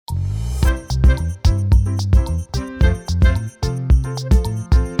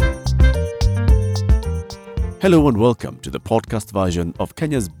Hello and welcome to the podcast version of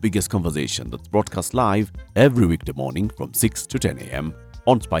Kenya's biggest conversation that's broadcast live every weekday morning from 6 to 10 a.m.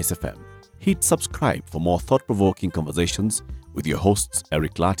 on Spice FM. Hit subscribe for more thought-provoking conversations with your hosts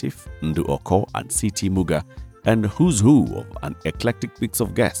Eric Latif, Ndu Oko and CT Muga, and who's who of an eclectic mix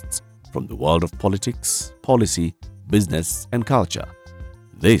of guests from the world of politics, policy, business and culture.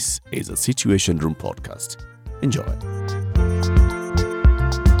 This is a Situation Room podcast. Enjoy.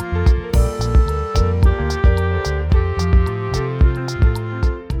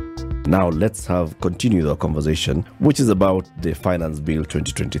 Now let's continue the conversation, which is about the Finance Bill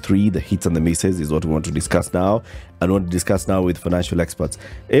 2023. The hits and the misses is what we want to discuss now, and we want to discuss now with financial experts.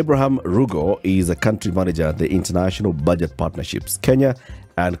 Abraham Rugo is a country manager at the International Budget Partnerships Kenya,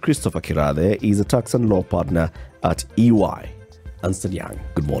 and Christopher Kirathe is a tax and law partner at EY. Ernst & Young.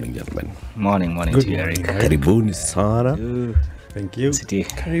 Good morning, gentlemen. Morning to you, Eric. Karibuni sana. Thank you. City.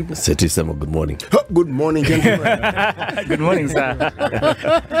 City Sema, good morning. Good morning, gentlemen. Good morning, sir.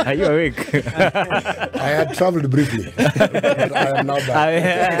 Are you awake? I had traveled briefly, but I am now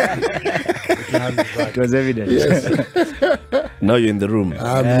back. It was evident. Yes. Now you're in the room.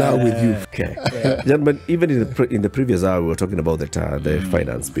 I'm now with you. Okay. Gentlemen, even in the previous hour, we were talking about the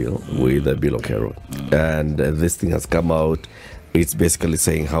finance bill with Bill Okero. And this thing has come out. It's basically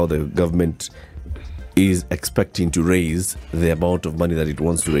saying how the government is expecting to raise the amount of money that it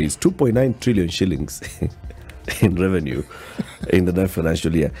wants to raise, 2.9 trillion shillings in revenue in the next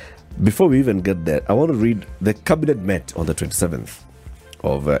financial year. Before we even get there, I want to read the cabinet met on the 27th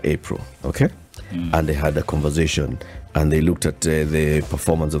of April, okay? And they had a conversation and they looked at the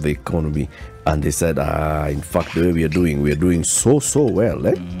performance of the economy and they said, in fact, the way we are doing so well.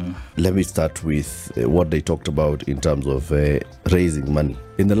 Let me start with what they talked about in terms of raising money.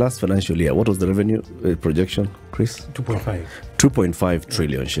 In the last financial year, what was the revenue projection, Chris? 2.5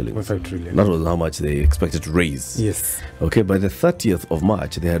 trillion shillings. 2.5 trillion. That was how much they expected to raise. Yes. Okay, by the 30th of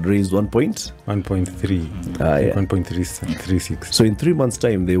March, they had raised 1.3. 1.36. So in 3 months'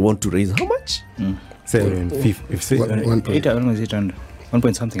 time, they want to raise how much? 1.800. 1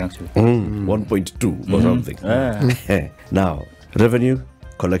 point something actually. 1.2 or something. Now, revenue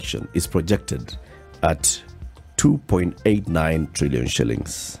collection is projected at 2.89 trillion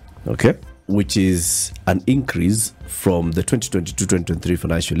shillings. Okay? Which is an increase from the 2022-2023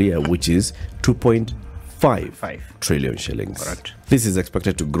 financial year, which is 2.5 trillion shillings. Correct. This is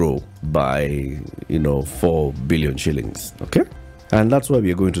expected to grow by, 4 billion shillings. Okay? And that's why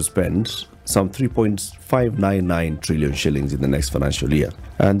we are going to spend some 3.599 trillion shillings in the next financial year.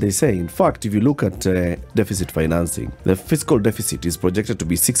 And they say, in fact, if you look at deficit financing, the fiscal deficit is projected to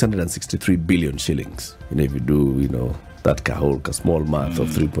be 663 billion shillings. If you do, that small math of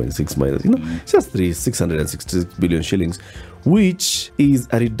 3.6 minus, just 666 billion shillings, which is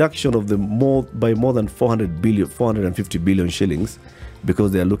a reduction of by more than 450 billion shillings,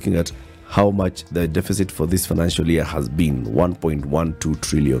 because they are looking at how much the deficit for this financial year has been, 1.12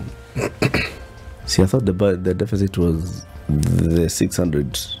 trillion. See, I thought the deficit was the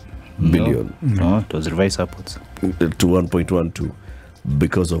 600 billion. No, it was revised upwards. To 1.12.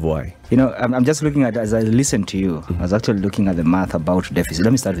 Because of why? I'm just looking at, as I listened to you, I was actually looking at the math about deficit.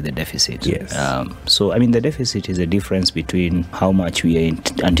 Let me start with the deficit. Yes. The deficit is a difference between how much we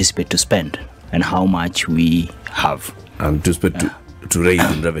anticipate to spend and how much we have. And to spend to raise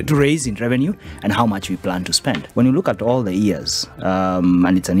in revenue. To raise in revenue and how much we plan to spend. When you look at all the years,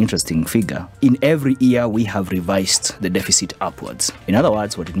 and it's an interesting figure, in every year we have revised the deficit upwards. In other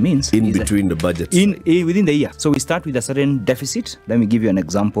words, what it means in between the budgets. Within the year. So we start with a certain deficit. Let me give you an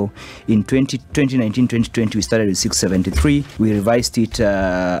example. In 2019-2020, we started with 673. We revised it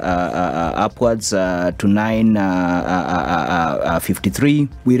upwards to 953.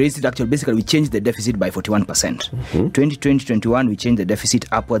 We raised it basically we changed the deficit by 41%. 2020-21, we changed the deficit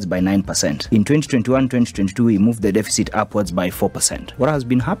upwards by 9%. In 2021-2022, we moved the deficit upwards by 4%. What has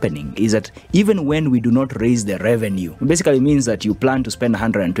been happening is that even when we do not raise the revenue, it basically means that you plan to spend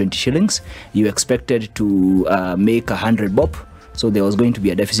 120 shillings, you expected to make 100 bob, so there was going to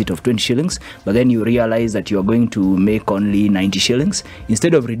be a deficit of 20 shillings, but then you realize that you are going to make only 90 shillings.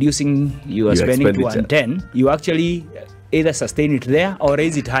 Instead of reducing your spending to 110, you actually either sustain it there or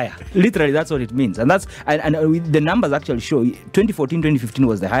raise it higher. Literally, that's what it means. And the numbers actually show 2014-2015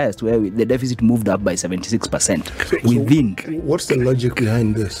 was the highest, where the deficit moved up by 76% within. What's the logic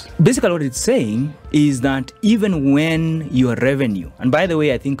behind this? Basically, what it's saying is that even when your revenue, and by the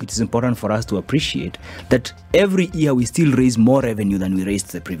way, I think it is important for us to appreciate that every year we still raise more revenue than we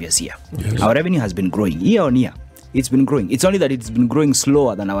raised the previous year. Yes. Our revenue has been growing year on year. It's been growing. It's only that it's been growing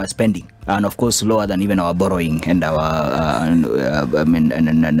slower than our spending, and of course slower than even our borrowing and our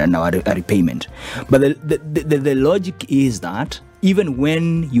and our repayment. But the logic is that even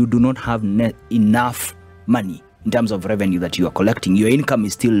when you do not have enough money in terms of revenue that you are collecting, your income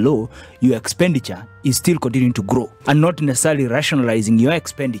is still low, your expenditure is still continuing to grow, and not necessarily rationalizing your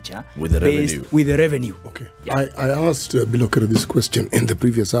expenditure with the revenue. Okay. Yeah. I asked Bilokero this question in the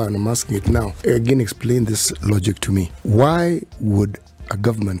previous hour, and I'm asking it now. Again, explain this logic to me. Why would a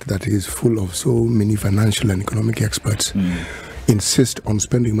government that is full of so many financial and economic experts insist on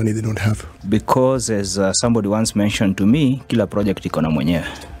spending money they don't have? Because as somebody once mentioned to me, kila project iko na mwenyewe.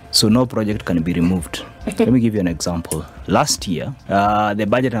 So no project can be removed. Let me give you an example. Last year, the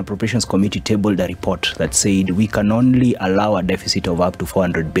Budget and Appropriations Committee tabled a report that said we can only allow a deficit of up to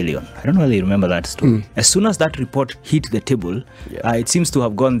 400 billion. I don't really remember that story. As soon as that report hit the table, it seems to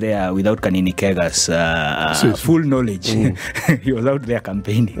have gone there without Kanini Kega's full knowledge. He was out there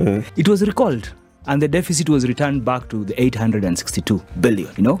campaigning. It was recalled, and the deficit was returned back to the 862 billion,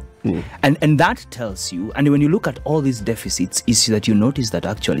 you know? And that tells you, and when you look at all these deficits, is that you notice that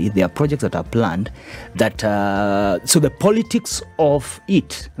actually there are projects that are planned that, so the politics of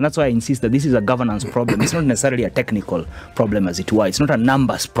it, and that's why I insist that this is a governance problem. It's not necessarily a technical problem as it were. It's not a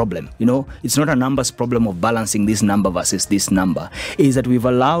numbers problem, you know. It's not a numbers problem of balancing this number versus this number. It is that we've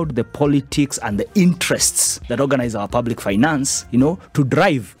allowed the politics and the interests that organize our public finance, you know, to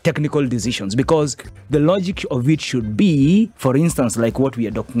drive technical decisions, because the logic of it should be, for instance, like what we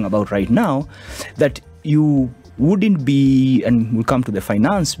are talking about right now, that you wouldn't be, and we'll come to the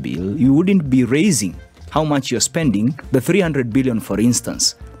finance bill, you wouldn't be raising how much you're spending. The 300 billion, for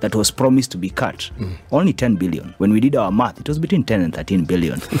instance, that was promised to be cut, only 10 billion. When we did our math, it was between 10 and 13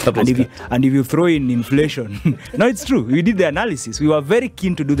 billion. And if you throw in inflation, no, it's true. We did the analysis. We were very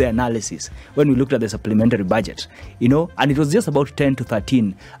keen to do the analysis when we looked at the supplementary budget, you know, and it was just about 10 to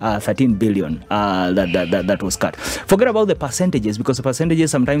 13 billion that was cut. Forget about the percentages, because the percentages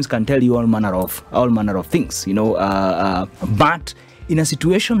sometimes can tell you all manner of things, you know. But in a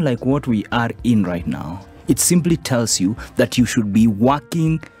situation like what we are in right now, it simply tells you that you should be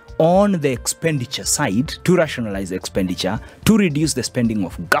working on the expenditure side to rationalize the expenditure, to reduce the spending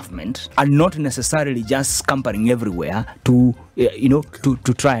of government, and not necessarily just scampering everywhere to,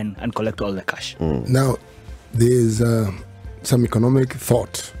 to try and collect all the cash. Now, there's some economic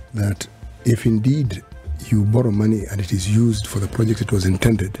thought that if indeed you borrow money and it is used for the project it was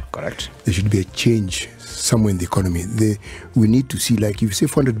intended, correct, there should be a change somewhere in the economy. We need to see, like if you say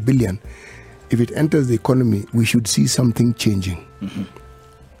 400 billion, if it enters the economy, we should see something changing.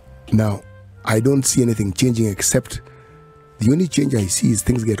 Now, I don't see anything changing, except the only change I see is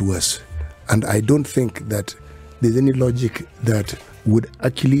things get worse. And I don't think that there's any logic that would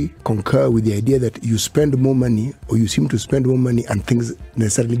actually concur with the idea that you spend more money, or you seem to spend more money, and things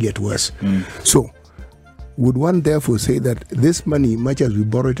necessarily get worse. So, would one therefore say that this money, much as we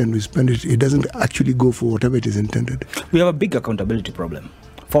borrow it and we spend it, it doesn't actually go for whatever it is intended? We have a big accountability problem.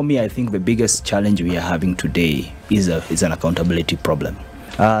 For me, I think the biggest challenge we are having today is an accountability problem.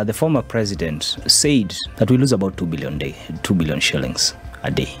 The former president said that we lose about 2 billion shillings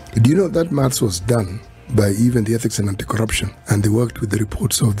a day. Do you know that maths was done by even the Ethics and Anti-Corruption, and they worked with the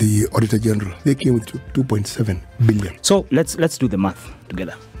reports of the Auditor General? They came with 2.7 billion. So let's do the math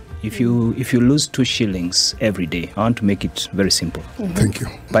together. If you lose 2 shillings every day, I want to make it very simple. Thank you.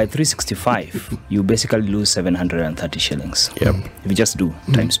 By 365, you basically lose 730 shillings. Yep. If you just do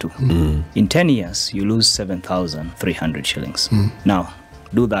times 2. In 10 years, you lose 7,300 shillings. Now,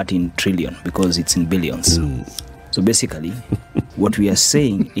 do that in trillion, because it's in billions. So basically, what we are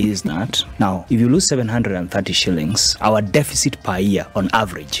saying is that now, if you lose 730 shillings, our deficit per year on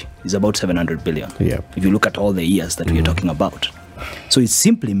average is about 700 billion. Yep. If you look at all the years that we are talking about. So it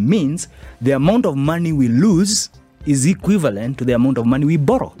simply means the amount of money we lose is equivalent to the amount of money we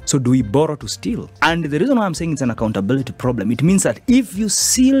borrow. So do we borrow to steal? And the reason why I'm saying it's an accountability problem, it means that if you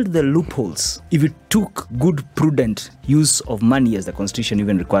sealed the loopholes, if you took good, prudent use of money, as the Constitution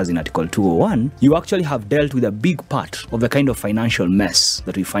even requires in Article 201, you actually have dealt with a big part of the kind of financial mess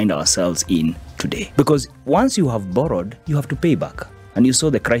that we find ourselves in today. Because once you have borrowed, you have to pay back. And you saw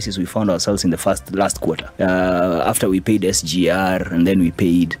the crisis we found ourselves in the last quarter. After we paid SGR, and then we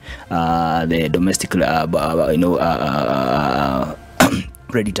paid the domestic,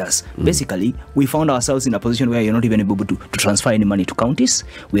 creditors. Basically, we found ourselves in a position where you're not even able to transfer any money to counties.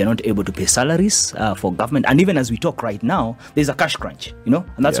 We are not able to pay salaries for government. And even as we talk right now, there's a cash crunch, you know?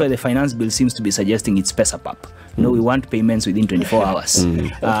 And that's why the finance bill seems to be suggesting it's PESAPAP. You know, we want payments within 24 hours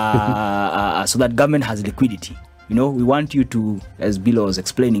so that government has liquidity. we want you to, as Bilo was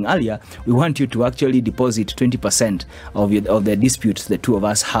explaining earlier, we want you to actually deposit 20% of the disputes the two of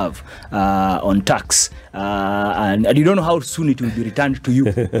us have on tax, and you don't know how soon it will be returned to you.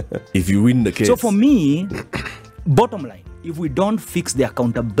 If you win the case. So for me, bottom line, if we don't fix the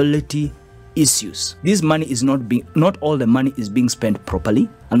accountability issues, this money is not all the money is being spent properly,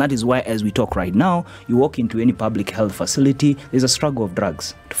 and that is why, as we talk right now, you walk into any public health facility, there's a struggle of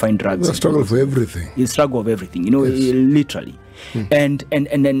drugs to find drugs. There's a struggle for everything. It's a struggle of everything, literally. And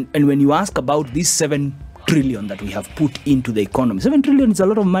when you ask about these 7 trillion that we have put into the economy, 7 trillion is a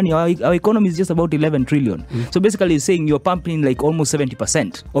lot of money. Our economy is just about 11 trillion. So basically it's saying you're pumping like almost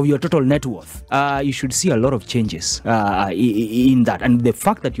 70% of your total net worth. You should see a lot of changes in that, and the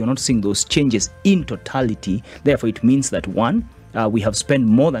fact that you're not seeing those changes in totality, therefore it means that 1, we have spent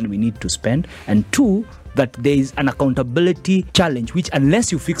more than we need to spend, and 2, that there is an accountability challenge, which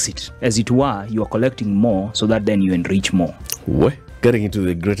unless you fix it, as it were, you are collecting more so that then you enrich more. Well, getting into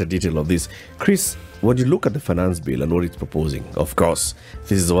the greater detail of this, Chris, when you look at the finance bill and what it's proposing, of course,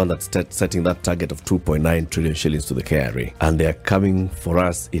 this is the one that's setting that target of 2.9 trillion shillings to the KRA, and they are coming for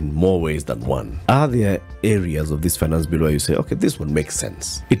us in more ways than one. Are there areas of this finance bill where you say, okay, this one makes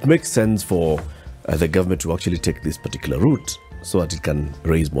sense? It makes sense for the government to actually take this particular route so that it can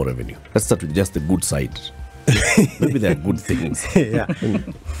raise more revenue. Let's start with just the good side. Maybe there are good things.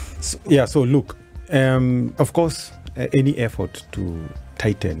 So look, of course, any effort to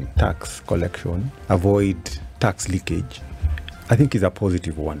tighten tax collection, avoid tax leakage, I think is a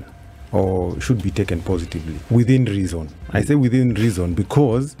positive one, or should be taken positively, within reason. I say within reason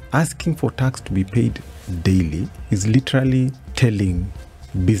because asking for tax to be paid daily is literally telling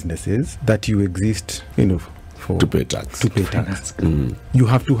businesses that you exist, to pay tax. You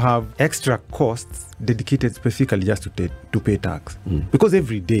have to have extra costs dedicated specifically just to pay tax, because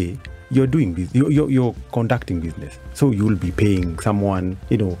every day you're doing business, you're conducting business, so you'll be paying someone,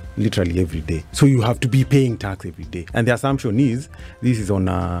 literally every day. So you have to be paying tax every day, and the assumption is this is on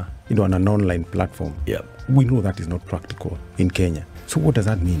an online platform. Yeah, we know that is not practical in Kenya. So what does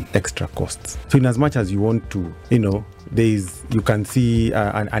that mean? Extra costs. So in as much as you want to, you can see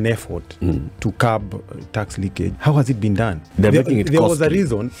an effort to curb tax leakage. How has it been done? They're making it costly.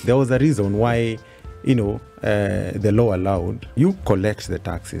 There was a reason why, the law allowed you collect the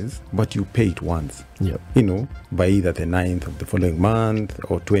taxes, but you pay it once. Yep. By either the 9th of the following month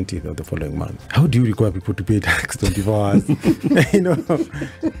or 20th of the following month. How do you require people to pay tax 24 hours?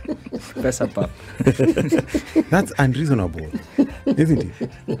 That's unreasonable, isn't it?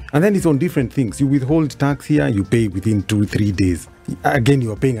 And then it's on different things. You withhold tax here, you pay within 2-3 days. Again,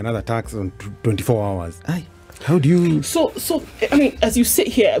 you are paying another tax on 24 hours. How do you... So I mean, as we sit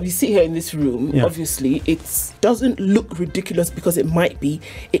here in this room, obviously, it doesn't look ridiculous because it might be.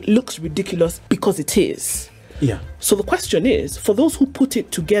 It looks ridiculous because it is. Yeah. So the question is, for those who put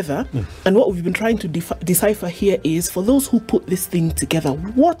it together, and what we've been trying to decipher here is, for those who put this thing together,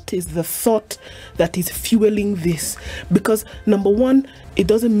 what is the thought that is fueling this? Because number 1, it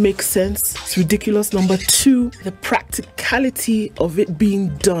doesn't make sense. It's ridiculous. Number 2, the practicality of it being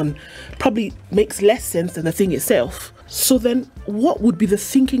done probably makes less sense than the thing itself. So then what would be the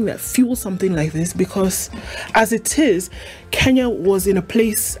thinking that fuels something like this? Because as it is, Kenya was in a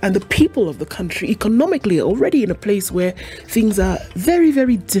place, and the people of the country economically are already in a place where things are very,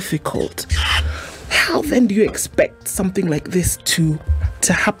 very difficult. How then do you expect something like this to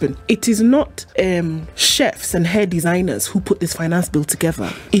happen? It is not chefs and hair designers who put this finance bill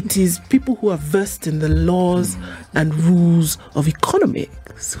together. It is people who are versed in the laws and rules of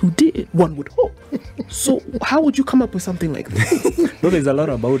economics who did, one would hope. So how would you come up with something like this? No, there's a lot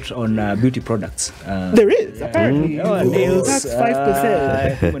about on beauty products. There is, apparently. Nails, that's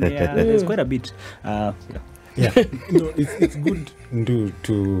 5%. There's quite a bit. It's good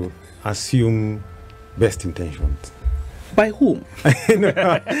to assume best intentions. By whom?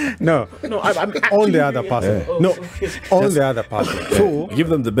 No, I'm on the other person. On the other person. So give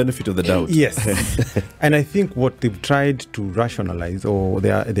them the benefit of the doubt. Yes. And I think what they've tried to rationalize, or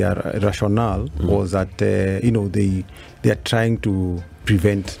their rationale, was that they are trying to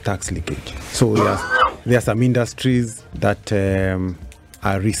prevent tax leakage. So there are some industries that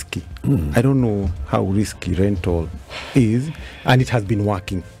are risky. I don't know how risky rental is, and it has been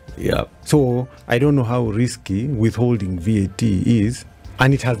working. Yeah. So I don't know how risky withholding VAT is,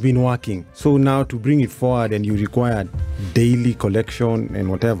 and it has been working. So now to bring it forward, and you require daily collection and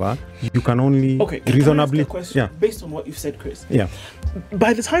whatever, you can only reasonably. Can I ask a question? Based on what you've said, Chris. Yeah.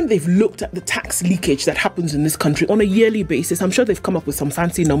 by the time they've looked at the tax leakage that happens in this country on a yearly basis, I'm sure they've come up with some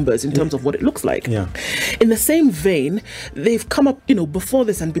fancy numbers in terms of what it looks like. Yeah. In the same vein, they've come up, before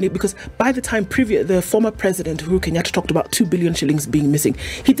this and been, because by the time the former president Uhuru Kenyatta talked about 2 billion shillings being missing,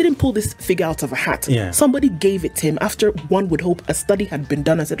 he didn't pull this figure out of a hat. Yeah. Somebody gave it to him after, one would hope, a study had been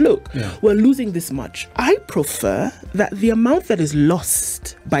done and said, look, we're losing this much. I prefer that the amount that is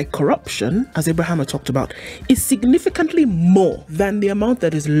lost by corruption, as Abraham had talked about, is significantly more than the amount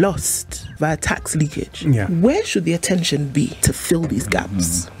that is lost via tax leakage. Yeah. Where should the attention be to fill these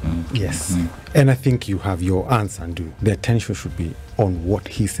gaps? Yes. And I think you have your answer, Andu. The attention should be on what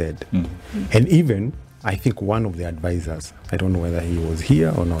he said. And even, I think one of the advisors, I don't know whether he was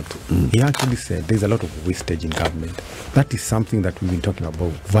here or not, he actually said there's a lot of wastage in government. That is something that we've been talking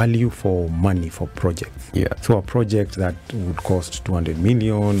about. Value for money for projects. Yeah. So a project that would cost 200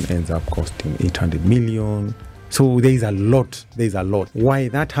 million ends up costing 800 million. So there's a lot. Why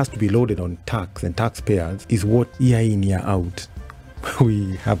that has to be loaded on tax and taxpayers is what year in, year out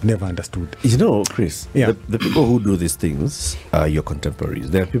we have never understood. Chris, Yeah. the people who do these things are your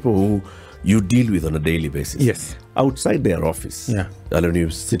contemporaries. There are people who you deal with on a daily basis. Yes. Outside their office. Yeah. And when you're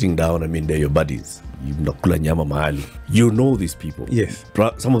sitting down, they're your buddies. You know these people. Yes.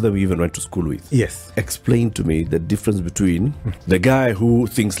 Some of them you even went to school with. Yes. Explain to me the difference between the guy who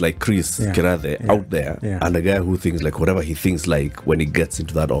thinks like Chris Kirathe out there and the guy who thinks like whatever he thinks like when he gets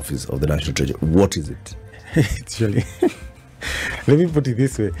into that office of the National Treasury. What is it? It's really... Let me put it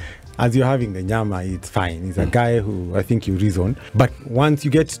this way. As you're having the nyama, it's fine. He's a guy who I think you reason. But once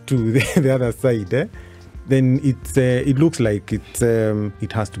you get to the other side, then it looks like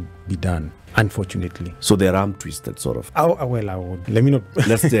it has to be done, unfortunately. So they're arm twisted, sort of. Let me not...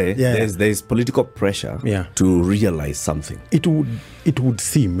 Let's say there's political pressure to realize something. It would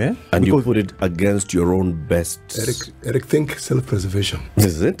seem, and you put it against your own best... Eric, think self-preservation.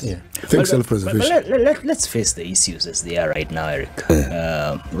 Is it? Yeah. Think self-preservation. But let's face the issues as they are right now, Eric.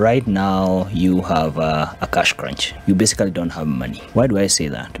 Right now, you have a cash crunch. You basically don't have money. Why do I say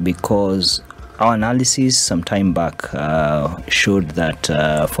that? Because our analysis some time back showed that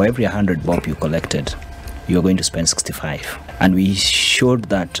for every 100 bob you collected, you're going to spend 65. And we showed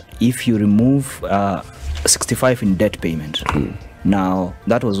that if you remove 65 in debt payment, now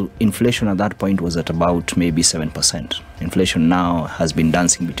that was inflation at that point was at about maybe 7%. Inflation now has been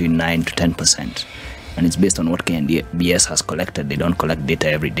dancing between 9 to 10%. And it's based on what KNBS has collected. They don't collect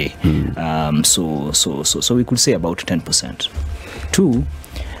data every day. So we could say about 10%. 2,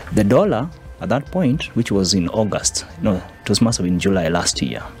 the dollar at that point, which was in August, it must have been July last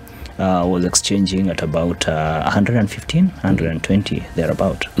year, was exchanging at about 115, 120,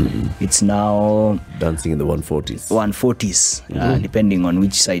 thereabout. It's now... dancing in the 140s. 140s, depending on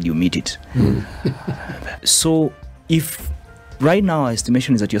which side you meet it. So if right now our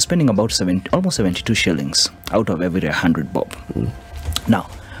estimation is that you're spending about almost 72 shillings out of every 100 bob. Now,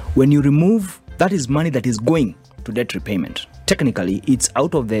 when you remove, that is money that is going to debt repayment. Technically, it's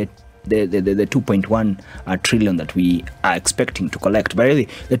out of the 2.1 trillion that we are expecting to collect. But really,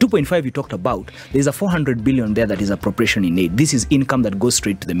 the 2.5 you talked about, there's a 400 billion there that is appropriation in aid. This is income that goes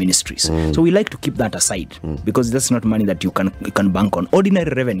straight to the ministries. So we like to keep that aside because that's not money that you can bank on.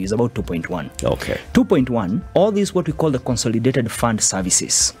 Ordinary revenue is about 2.1. Okay. 2.1, all these what we call the consolidated fund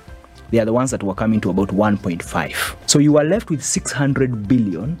services. They are the ones that were coming to about 1.5. So you are left with 600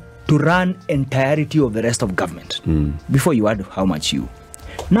 billion to run entirety of the rest of government before you add how much you.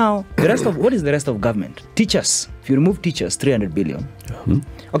 Now, the rest of what is the rest of government? Teachers. If you remove teachers, 300 billion.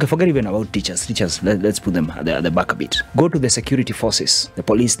 Okay, forget even about teachers. Let's put them at the back a bit. Go to the security forces, the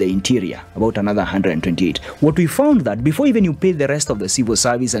police, the interior, about another 128. What we found that before even you pay the rest of the civil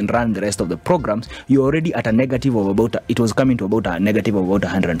service and run the rest of the programs, you're already at a negative of it was coming to about a negative of about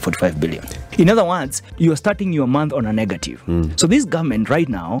 145 billion. In other words, you're starting your month on a negative. So this government right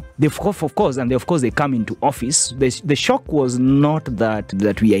now, of course, they come into office. The shock was not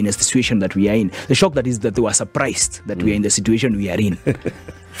that we are in a situation that we are in. The shock that is that they were surprised that we are in the situation we are in.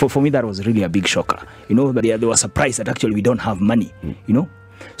 For me, that was really a big shocker. That they were surprised that actually we don't have money.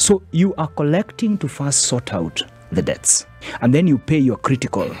 So you are collecting to first sort out the debts. And then you pay your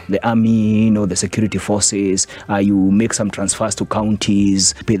critical, the army, the security forces, you make some transfers to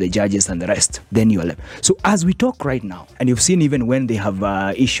counties, pay the judges and the rest. Then you are left. So as we talk right now, and you've seen even when they have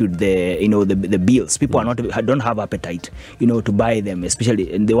issued the bills, people don't have appetite, to buy them,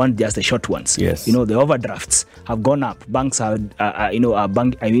 especially, and they want just the short ones. Yes. The overdrafts have gone up. Banks are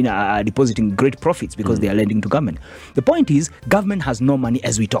depositing great profits because they are lending to government. The point is, government has no money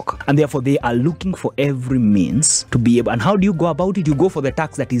as we talk, and therefore they are looking for every means to be able. And how how do you go about it? You go for the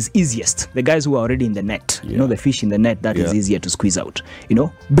tax that is easiest. The guys who are already in the net, the fish in the net that is easier to squeeze out,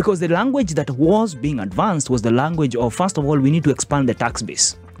 because the language that was being advanced was the language of, first of all, we need to expand the tax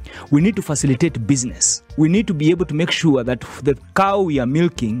base. We need to facilitate business. We need to be able to make sure that the cow we are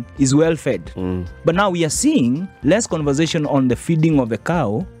milking is well fed. But now we are seeing less conversation on the feeding of the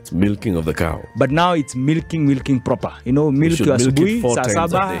cow. It's milking of the cow. But now it's milking proper. Milk asubuhi,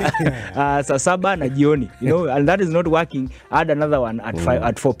 saa saba na jioni. And that is not working. Add another one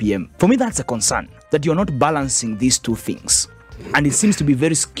at 4 p.m. For me, that's a concern, that you're not balancing these two things. And it seems to be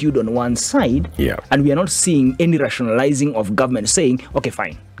very skewed on one side. And we are not seeing any rationalizing of government saying, okay,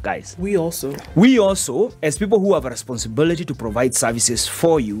 fine, guys. We also, as people who have a responsibility to provide services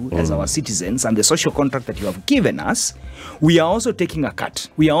for you as our citizens and the social contract that you have given us, we are also taking a cut.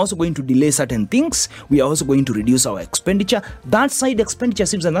 We are also going to delay certain things. We are also going to reduce our expenditure. That side expenditure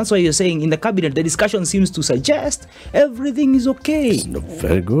seems, and that's why you're saying in the cabinet, the discussion seems to suggest everything is okay.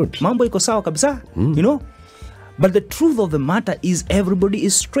 Very good. Mambo iko sawa kabisa, But the truth of the matter is everybody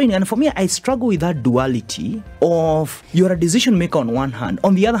is straining. And for me, I struggle with that duality of you're a decision maker on one hand.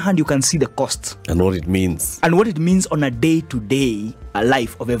 On the other hand, you can see the costs. And what it means. And what it means on a day-to-day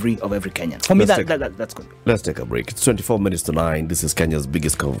life of every Kenyan. For me, that's good. Let's take a break. It's 24 minutes to 9. This is Kenya's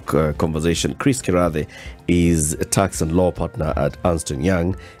biggest conversation. Chris Kirathe is a tax and law partner at Ernst &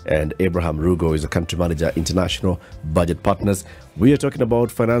 Young. And Abraham Rugo is a country manager, International Budget Partners. We are talking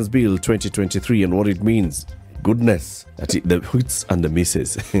about Finance Bill 2023 and what it means. Goodness, the hits and the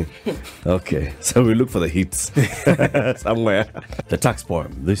misses. Okay, so we look for the hits somewhere. The tax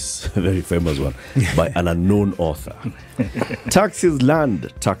poem, this very famous one, by an unknown author. Tax his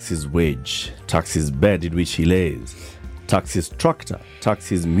land, tax his wage, tax his bed in which he lays, tax his tractor, tax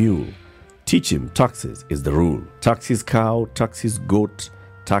his mule. Teach him taxes is the rule. Tax his cow, tax his goat,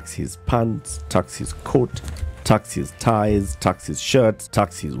 tax his pants, tax his coat, tax his ties, tax his shirt,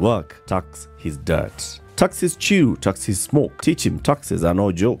 tax his work, tax his dirt. Tax his chew, tax his smoke. Teach him taxes are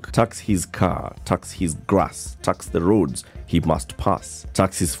no joke. Tax his car, tax his grass, tax the roads he must pass.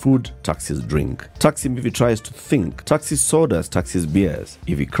 Tax his food, tax his drink. Tax him if he tries to think. Tax his sodas, tax his beers.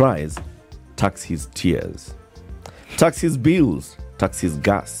 If he cries, tax his tears. Tax his bills, tax his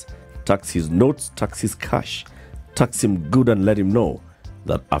gas. Tax his notes, tax his cash. Tax him good and let him know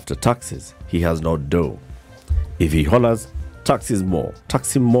that after taxes, he has no dough. If he hollers, tax his more,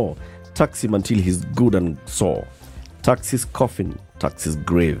 tax him more. Tax him until he's good and sore. Tax his coffin, tax his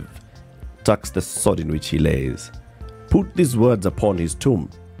grave. Tax the sod in which he lays. Put these words upon his tomb.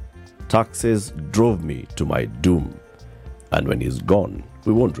 Taxes drove me to my doom. And when he's gone,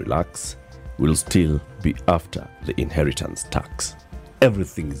 we won't relax. We'll still be after the inheritance tax.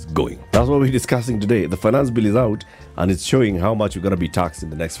 Everything is going. That's what we're discussing today. The finance bill is out and it's showing how much you're going to be taxed in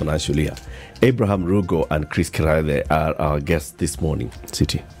the next financial year. Abraham Rugo and Chris Kirathe are our guests this morning.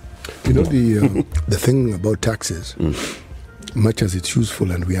 City. The thing about taxes, much as it's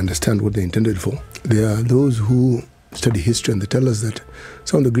useful and we understand what they're intended for, there are those who study history and they tell us that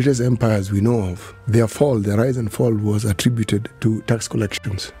some of the greatest empires we know of, their rise and fall was attributed to tax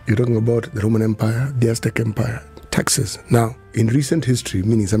collections. You're talking about the Roman Empire, the Aztec Empire, taxes. Now, in recent history,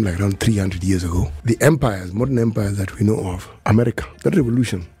 meaning something like around 300 years ago, the empires, modern empires that we know of, America, that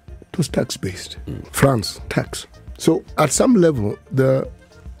revolution, it was tax-based. France, tax. So at some level, the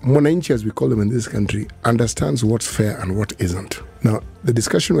Monanchi, as we call them in this country, understands what's fair and what isn't. Now, the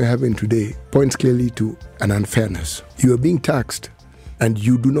discussion we're having today points clearly to an unfairness. You are being taxed and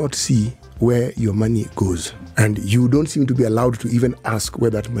you do not see where your money goes. And you don't seem to be allowed to even ask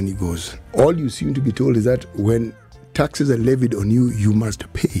where that money goes. All you seem to be told is that when taxes are levied on you, you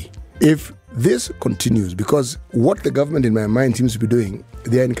must pay. If this continues, because what the government in my mind seems to be doing,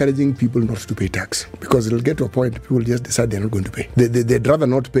 they are encouraging people not to pay tax, because it'll get to a point people just decide they're not going to pay. They'd rather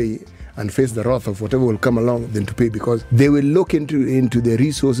not pay and face the wrath of whatever will come along than to pay, because they will look into the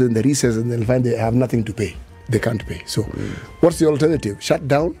resources and the recesses and they'll find they have nothing to pay. They can't pay. So what's the alternative? Shut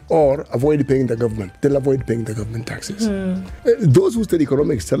down or avoid paying the government? They'll avoid paying the government taxes. Those who study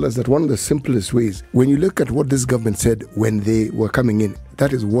economics tell us that one of the simplest ways, when you look at what this government said when they were coming in,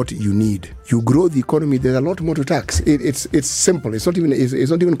 that is what you need. You grow the economy, there's a lot more to tax. It's simple. It's not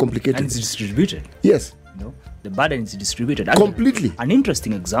even complicated. And it's distributed. Yes. The burden is distributed. Completely. An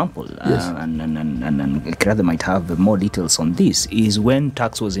interesting example, yes. and Kirathe might have more details on this, is when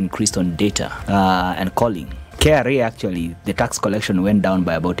tax was increased on data and calling. KRA, actually, the tax collection went down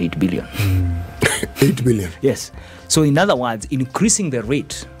by about 8 billion. 8 billion? Yes. So in other words, increasing the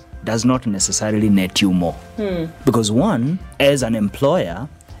rate does not necessarily net you more. Because one, as an employer,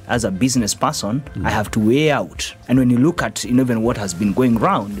 as a business person, I have to weigh out. And when you look at even what has been going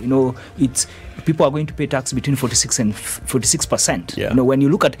around, it's people are going to pay tax between 46 and 46%. Yeah. When you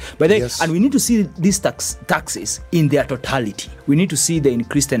look at, Yes. and we need to see these taxes in their totality. We need to see the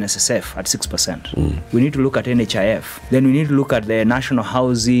increased NSSF at 6%. We need to look at NHIF. Then we need to look at the national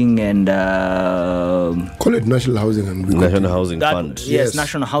housing and Call it national housing and we National Housing Fund. Yes, Yes.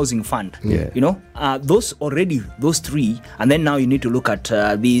 National Housing Fund. Yeah. Those three, and then now you need to look at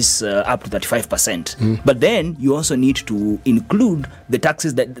these up to 35%. But then you also need to include the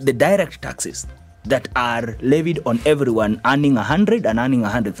taxes, the direct taxes that are levied on everyone earning 100 and earning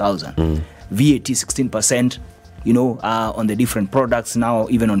 100,000. VAT 16%. On the different products now,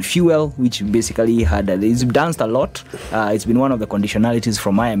 even on fuel, which basically it's danced a lot. It's been one of the conditionalities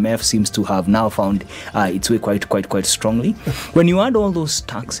from IMF, seems to have now found its way quite strongly. When you add all those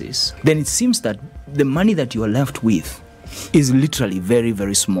taxes, then it seems that the money that you are left with is literally very,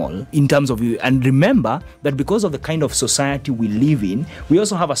 very small in terms of you. And remember that because of the kind of society we live in, we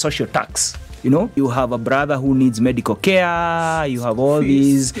also have a social tax. You have a brother who needs medical care, you have all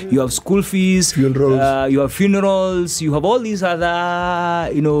these, you have school fees, Funerals. you have funerals, you have all these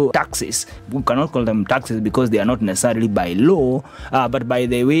other, taxes. We cannot call them taxes because they are not necessarily by law, but by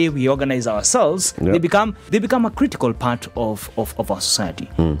the way we organize ourselves, they become a critical part of our society.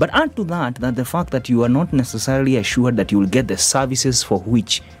 But add to that the fact that you are not necessarily assured that you will get the services for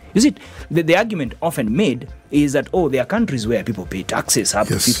which. You see, the argument often made is that, there are countries where people pay taxes up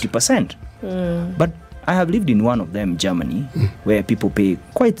to 50%. But I have lived in one of them, Germany, where people pay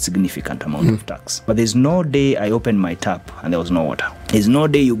quite significant amount of tax. But there's no day I opened my tap and there was no water. There's no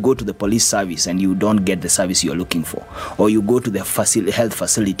day you go to the police service and you don't get the service you're looking for. Or you go to the health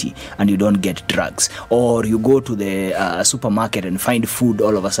facility and you don't get drugs. Or you go to the supermarket and find food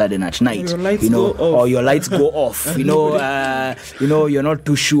all of a sudden at night. Your lights go off. Or your lights go off. You're not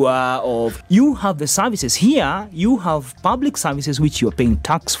too sure of. You have the services here. You have public services which you're paying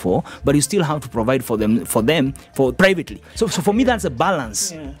tax for, but you still have to provide for them privately. So for me, that's a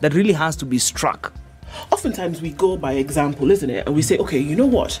balance that really has to be struck. Oftentimes we go by example, isn't it? And we say, okay, you know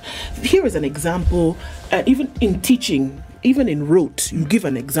what? Here is an example. Even in teaching, even in rote, you give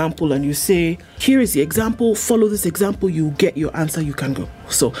an example and you say, here is the example, follow this example, you get your answer, you can go.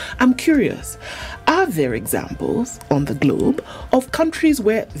 So I'm curious, are there examples on the globe of countries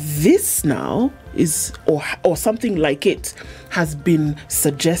where this now is, or something like it, has been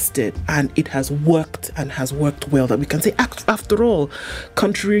suggested and it has worked and has worked well, that we can say, after all,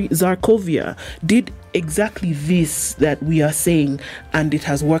 country Zarkovia did exactly this that we are saying and it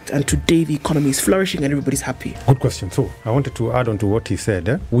has worked, and today the economy is flourishing and everybody's happy? Good question. So I wanted to add on to what he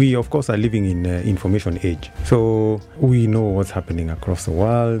said. We, of course, are living in information age. So we know what's happening across the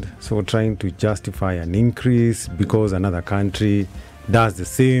world. So trying to justify an increase because another country does the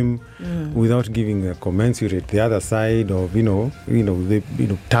same without giving a commensurate the other side of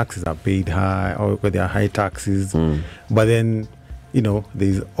taxes are paid high, or there are high taxes, but then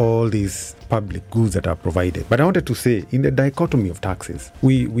there's all these public goods that are provided. But I wanted to say, in the dichotomy of taxes,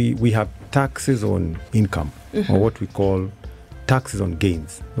 we have taxes on income, or what we call taxes on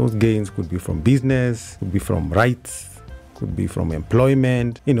gains. Those gains could be from business, could be from rights, could be from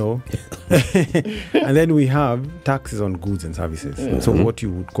employment, And then we have taxes on goods and services. So what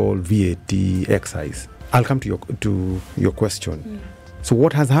you would call VAT, excise. I'll come to your question. So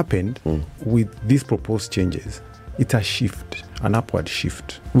what has happened with these proposed changes? It's a shift, an upward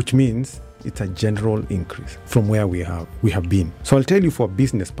shift, which means it's a general increase from where we have been. So I'll tell you, for a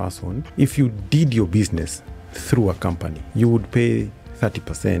business person, if you did your business through a company, you would pay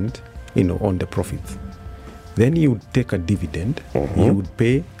 30%, on the profits. Then you would take a dividend, you would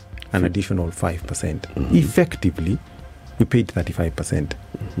pay an additional 5%. Effectively, you paid 35%.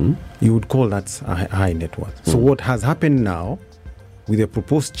 You would call that a high net worth. So what has happened now, with a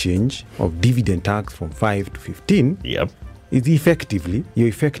proposed change of dividend tax from 5 to 15, is effectively, your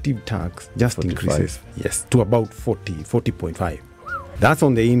effective tax just 45. Increases to about 40.5. That's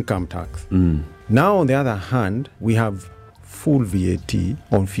on the income tax. Now, on the other hand, we have full VAT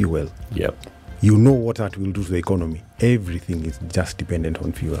on fuel. You know what that will do to the economy. Everything is just dependent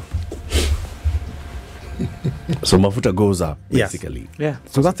on fuel. So mafuta goes up, basically. Yeah.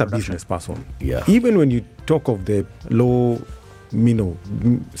 So that's a business person. Yeah. Even when you talk of the low,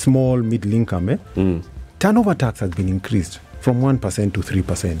 small, middle income, turnover tax has been increased from 1% to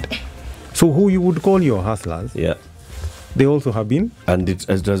 3%. So who you would call your hustlers, they also have been. And it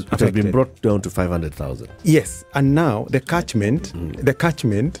has been brought down to 500,000. Yes. And now the catchment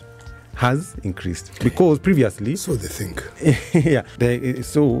has increased, because previously, so they think,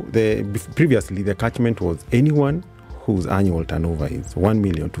 previously the catchment was anyone whose annual turnover is 1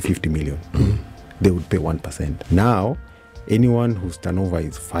 million to 50 million, they would pay 1%. Now, anyone whose turnover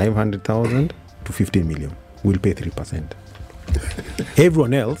is 500,000 to 15 million will pay 3%.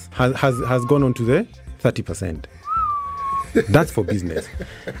 Everyone else has gone on to the 30%. That's for business.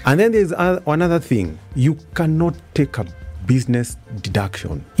 And then there's another thing. You cannot take a business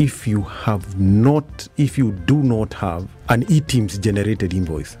deduction if you do not have an e-Teams generated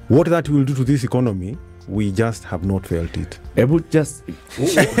invoice. What that will do to this economy, we just have not felt it. Just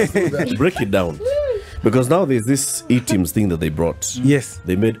break it down. Because now there's this e-Teams thing that they brought. Yes.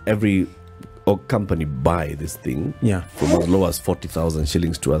 They made every company buy this thing from as low as 40,000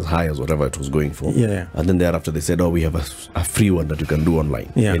 shillings to as high as whatever it was going for. Yeah. And then thereafter they said, we have a free one that you can do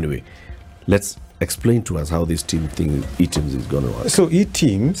online. Yeah. Anyway, let's explain to us how this e-Teams is going to work. So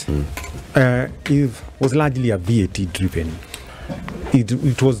e-Teams was largely a VAT driven.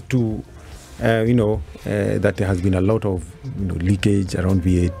 It was to that there has been a lot of leakage around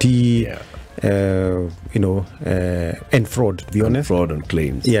VAT. Yeah. And fraud, to be honest. Fraud and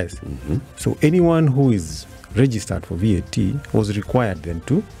claims. Yes. Mm-hmm. So anyone who is registered for VAT was required then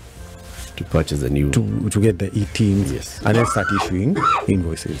to purchase a new... To get the e-Teams, yes, and then start issuing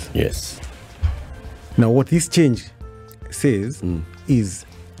invoices. Yes. Now what this change says is,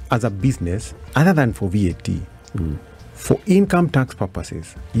 as a business, other than for VAT, for income tax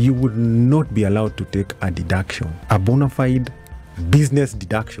purposes, you would not be allowed to take a deduction, a bona fide business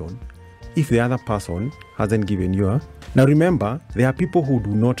deduction, if the other person hasn't given you a... Now remember, there are people who do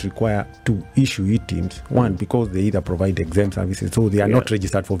not require to issue e-Teams. One, because they either provide exempt services, so they are not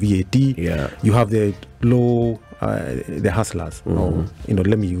registered for VAT. Yeah. You have the low, the hustlers. Or,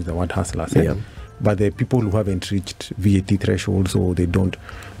 let me use the word hustlers. Yeah. But the people who haven't reached VAT thresholds, so they don't.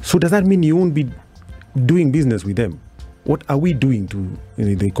 So does that mean you won't be doing business with them? What are we doing to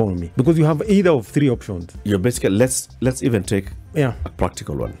the economy? Because you have either of three options. You're basically, let's even take a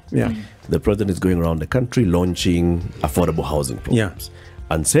practical one. Yeah. The president is going around the country launching affordable housing programs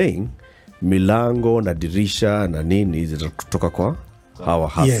and saying milango na dirisha na nini zitatoka kwa hawa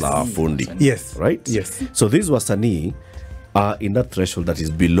hasla fundi. Yes. Right? Yes. So these wasanii are in that threshold that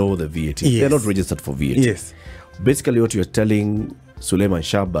is below the VAT. Yes. They're not registered for VAT. Yes. Basically what you're telling Suleiman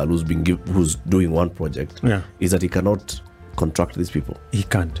Shabal, who's doing one project, is that he cannot contract these people. He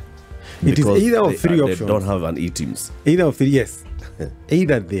can't. It is either of three options. They don't have an e-Teams. Either of three, yes.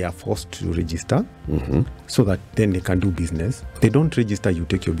 Either they are forced to register so that then they can do business. They don't register, you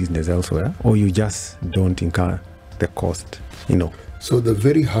take your business elsewhere, or you just don't incur the cost, So the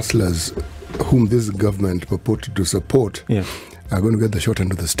very hustlers whom this government purported to support are going to get the short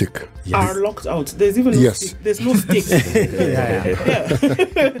end of the stick. Yes. Are locked out. There's even no stick. There's no stick.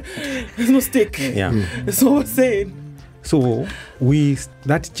 There's no stick. Yeah. That's what we're saying. So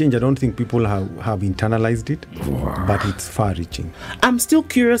that change, I don't think people have internalized it, but it's far-reaching. I'm still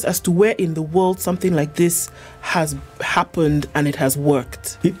curious as to where in the world something like this has happened and it has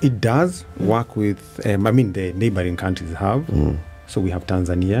worked. It does work with, the neighboring countries have. So we have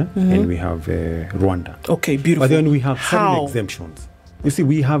Tanzania and we have Rwanda. Okay, beautiful. But then we have certain exemptions. You see,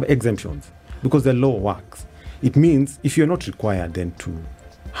 we have exemptions because the law works. It means if you're not required then to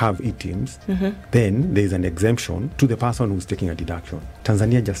have e-Teams, then there's an exemption to the person who's taking a deduction.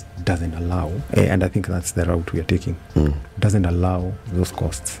 Tanzania just doesn't allow, and I think that's the route we are taking, doesn't allow those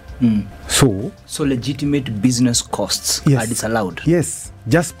costs. So legitimate business costs are disallowed. Yes,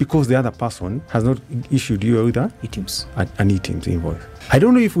 just because the other person has not issued you with an e-Teams invoice. I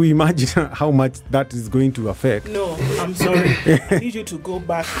don't know if we imagine how much that is going to affect. No, I'm sorry. I need you to go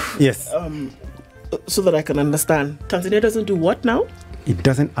back. Yes. So that I can understand. Tanzania doesn't do what now? It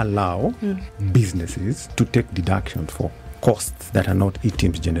doesn't allow businesses to take deductions for costs that are not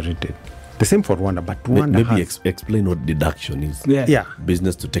e-Teams generated. The same for Rwanda, but Rwanda maybe explain what deduction is. Yeah.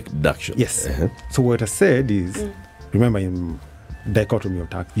 Business to take deduction. Yes. So what I said is, remember in dichotomy of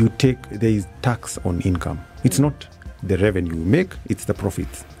tax, there is tax on income. It's not the revenue you make, it's the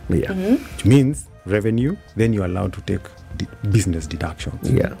profits. Yeah. Which means revenue, then you're allowed to take business deductions.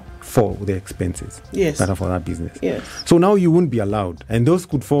 Yeah. For the expenses that are for that business. Yes. So now you won't be allowed, and those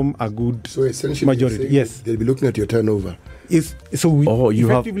could form a good majority. Yes. They'll be looking at your turnover. You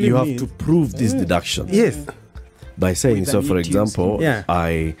have to prove these deductions. Yes. By saying, so for example,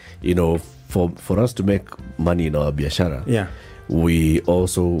 for us to make money in our biashara,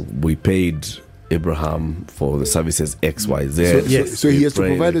 we paid Abraham for the services XYZ. So he has to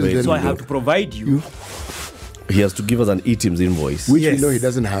provide us. So I have to provide you. He has to give us an e-Teams invoice, which we know he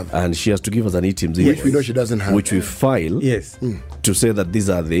doesn't have, and she has to give us an e-Teams invoice, which we know she doesn't have, which we file to say that these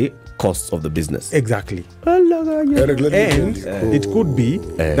are the costs of the business. Exactly. And it could be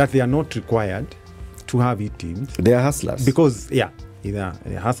that they are not required to have e-teams They are hustlers. because, either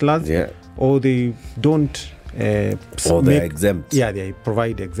they're hustlers Yeah. or they don't Or they're exempt. Yeah, they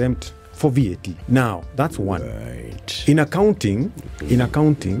provide exempt for VAT. Now, that's one. Right. In accounting,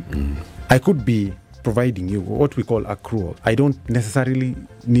 I could be providing you what we call accrual. I don't necessarily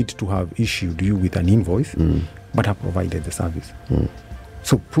need to have issued you with an invoice, but have provided the service.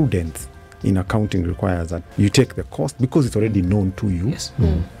 So prudence in accounting requires that you take the cost because it's already known to you. Yes.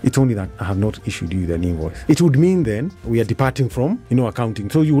 It's only that I have not issued you with an invoice. It would mean then we are departing from, accounting.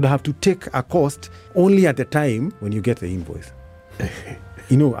 So you would have to take a cost only at the time when you get the invoice.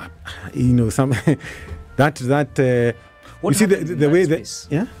 Some that. What You see happens the in way that that space?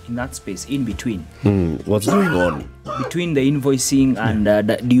 In that space, in between, What's going on? between the invoicing and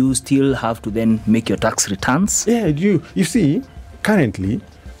do you still have to then make your tax returns? Yeah, you see, currently,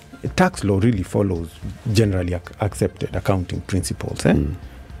 tax law really follows generally accepted accounting principles.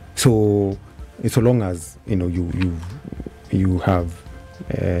 So long as you have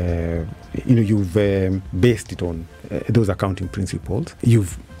you've based it on those accounting principles,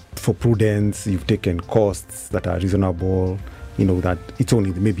 for prudence, you've taken costs that are reasonable. That it's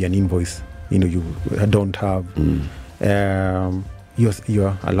only maybe an invoice. You don't have.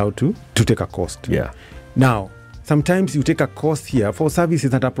 You're allowed to take a cost. Yeah. Now, sometimes you take a cost here for services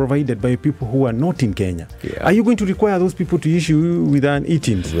that are provided by people who are not in Kenya. Yeah. Are you going to require those people to issue with an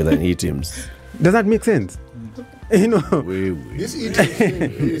e-teams? With an e-teams. Does that make sense? This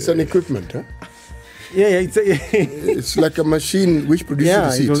it's an equipment, huh? Yeah, It's like a machine which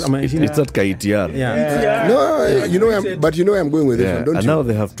produces receipts. It's at KITR. Yeah. No, but where I'm going with this one, don't and you? now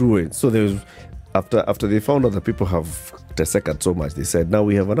they have two ways. So there's after they found out that people have dissected so much, they said now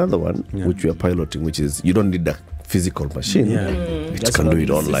we have another one which we are piloting, which is you don't need a physical machine. It can do it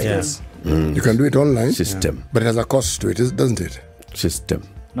online. Yes. You can do it online. System. But it has a cost to it, doesn't it? System.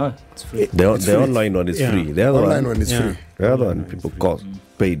 No, it's free. The online one is free. The other Online one is free. The other one people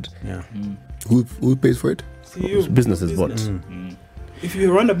paid. Yeah. Who pays for it? Businesses bought. If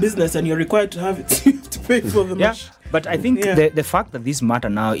you run a business and you're required to have it, you have to pay for the Yeah, machine. but I think the fact that this matter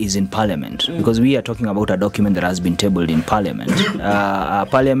now is in Parliament, because we are talking about a document that has been tabled in Parliament.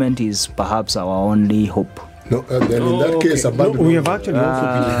 Parliament is perhaps our only hope. No, then in that case, abandon. We have actually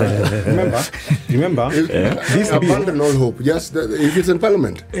also remember this bill. Abandon all hope. Just if it's in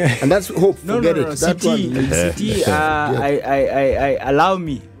Parliament, and that's hope. Forget it. That CT, I allow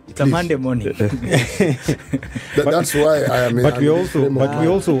me. It's a Monday morning. That's why I am. But we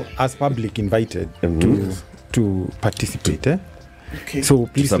also, as public, invited to participate. Okay. So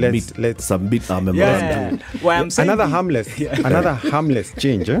please let's submit our memorandum. Well, I'm saying another harmless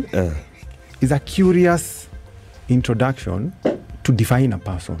change is a curious introduction to define a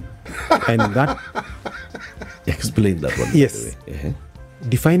person, and that Explain that one. Yes. By the way.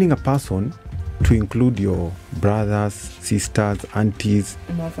 Defining a person to include your brothers, sisters, aunties.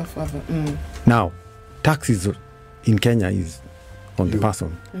 Mother, father. Now, taxes in Kenya is on the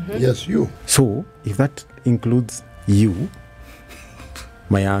person. Yes, you. So, if that includes you,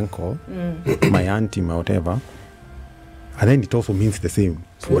 my uncle, my auntie, my whatever, and then it also means the same.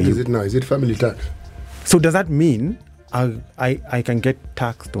 So what is it now? Is it family tax? So does that mean I can get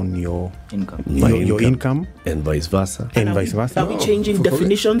taxed on your income. Your income and vice versa. and vice versa? Are we changing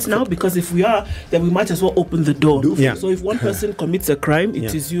definitions now? Because if we are, then we might as well open the door. Yeah. So if one person commits a crime,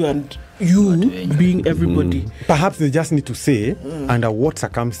 it is you and you being everybody. Perhaps they just need to say under what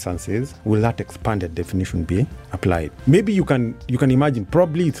circumstances will that expanded definition be applied. Maybe you can imagine.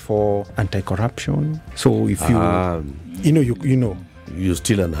 Probably it's for anti-corruption. So if You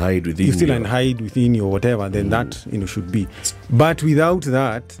still and hide within. you still and hide within your whatever, then that should be. But without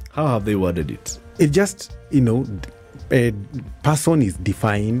that, How have they worded it? it just a person is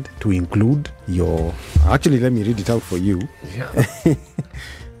defined to include your. Actually, let me read it out for you. Yeah.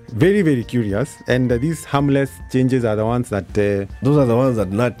 Very, very curious. And these harmless changes are the ones that. Those are the ones that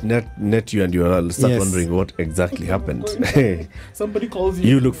net you and you will start Yes. wondering what exactly happened. Somebody calls you.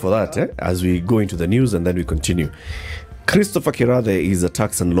 You look for that as we go into the news and then we continue. Christopher Kirathe is a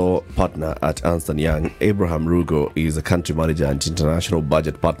tax and law partner at Ernst & Young. Abraham Rugo is a country manager at International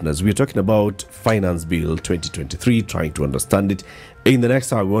Budget Partners. We're talking about Finance Bill 2023, trying to understand it. In the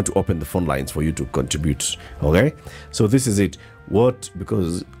next hour, we want to open the phone lines for you to contribute. Okay? So this is it.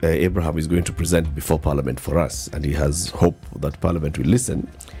 Because Abraham is going to present before Parliament for us, and he has hope that Parliament will listen.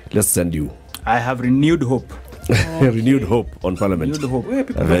 Let's send you I have renewed hope. renewed hope on Parliament. Renewed hope. Where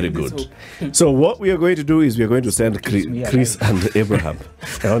people Very find this good. hope? So what we are going to do is we are going to send me Chris and Abraham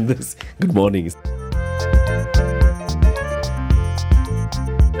on this. Good morning.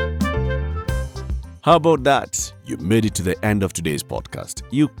 How about that? You made it to the end of today's podcast.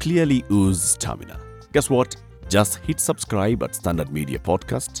 You clearly ooze stamina. Guess what? Just hit subscribe at Standard Media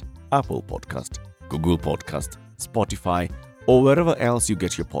Podcast, Apple Podcast, Google Podcast, Spotify, or wherever else you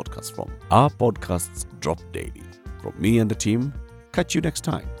get your podcasts from. Our podcasts drop daily. From me and the team, catch you next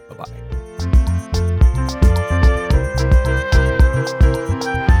time. Bye-bye.